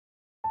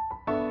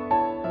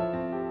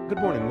Good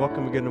morning.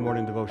 Welcome again to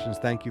Morning Devotions.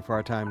 Thank you for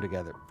our time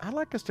together. I'd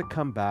like us to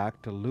come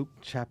back to Luke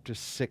chapter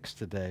 6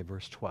 today,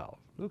 verse 12.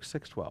 Luke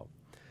 6:12.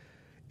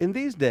 In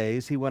these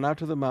days he went out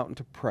to the mountain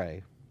to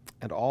pray,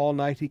 and all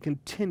night he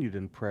continued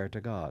in prayer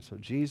to God. So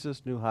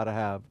Jesus knew how to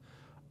have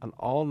an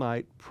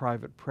all-night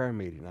private prayer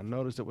meeting. Now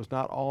notice it was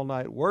not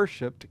all-night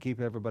worship to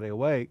keep everybody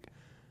awake,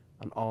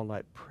 an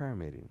all-night prayer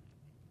meeting.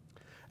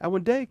 And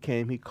when day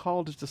came, he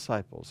called his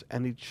disciples,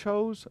 and he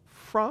chose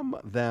from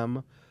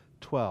them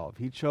 12.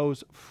 He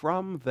chose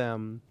from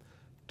them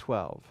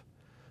 12.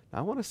 Now,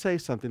 I want to say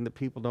something that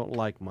people don't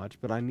like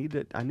much, but I need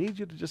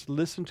you to just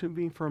listen to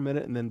me for a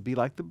minute and then be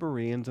like the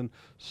Bereans and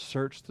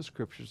search the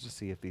scriptures to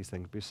see if these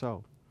things be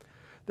so.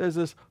 There's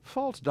this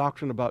false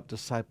doctrine about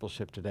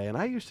discipleship today, and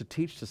I used to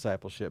teach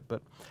discipleship,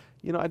 but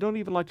I don't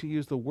even like to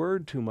use the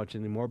word too much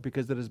anymore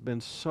because it has been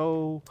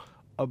so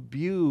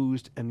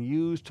abused and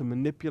used to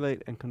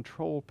manipulate and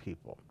control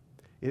people.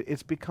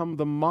 It's become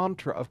the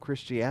mantra of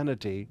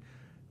Christianity,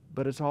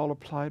 but it's all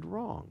applied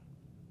wrong.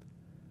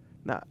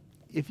 Now,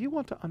 if you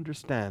want to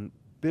understand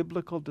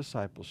biblical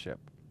discipleship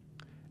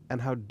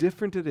and how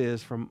different it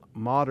is from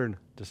modern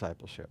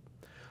discipleship,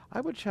 I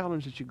would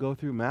challenge that you go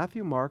through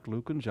Matthew, Mark,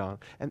 Luke, and John.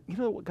 And you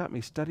know what got me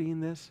studying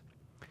this?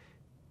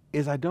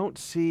 Is I don't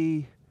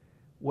see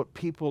what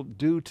people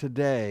do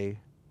today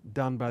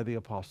done by the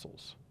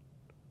apostles.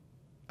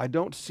 I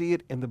don't see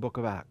it in the book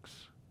of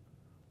Acts.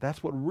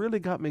 That's what really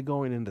got me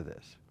going into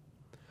this.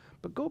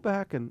 But go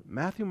back in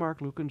Matthew,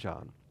 Mark, Luke, and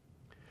John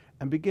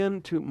and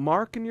begin to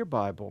mark in your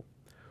Bible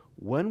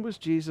when was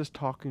Jesus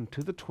talking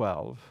to the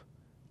 12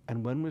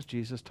 and when was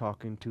Jesus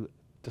talking to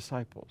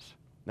disciples.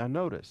 Now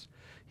notice,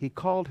 he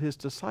called his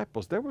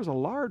disciples. There was a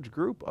large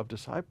group of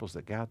disciples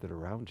that gathered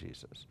around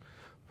Jesus.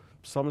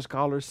 Some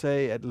scholars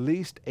say at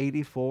least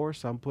 84,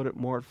 some put it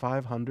more at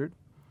 500.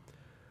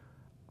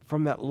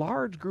 From that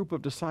large group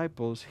of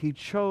disciples, he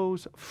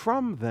chose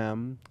from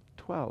them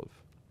 12.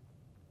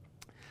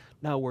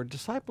 Now, where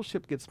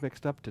discipleship gets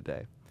mixed up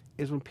today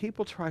is when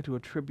people try to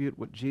attribute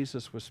what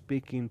Jesus was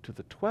speaking to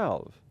the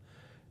 12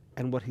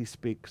 and what he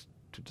speaks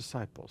to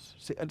disciples.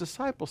 See, a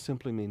disciple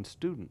simply means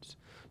students.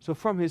 So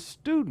from his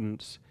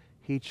students,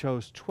 he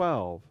chose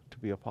 12 to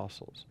be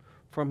apostles.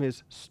 From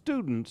his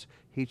students,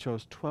 he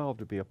chose 12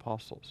 to be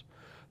apostles.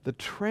 The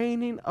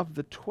training of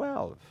the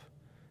 12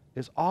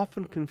 is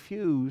often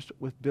confused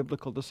with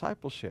biblical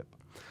discipleship.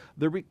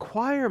 The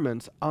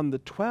requirements on the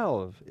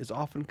 12 is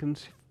often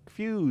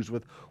confused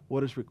with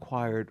what is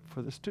required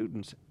for the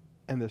students.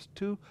 And there's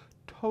two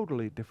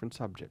totally different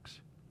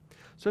subjects.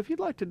 So if you'd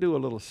like to do a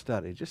little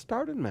study, just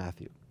start in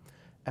Matthew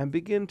and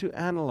begin to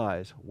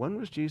analyze when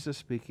was Jesus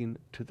speaking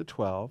to the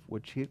 12,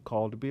 which he had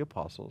called to be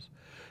apostles,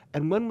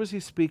 and when was he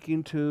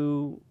speaking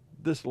to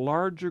this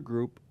larger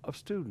group of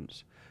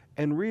students,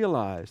 and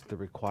realize the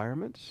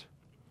requirements,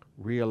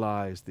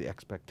 realize the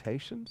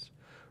expectations,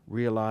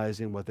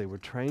 realizing what they were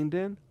trained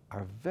in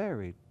are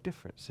very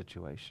different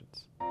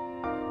situations.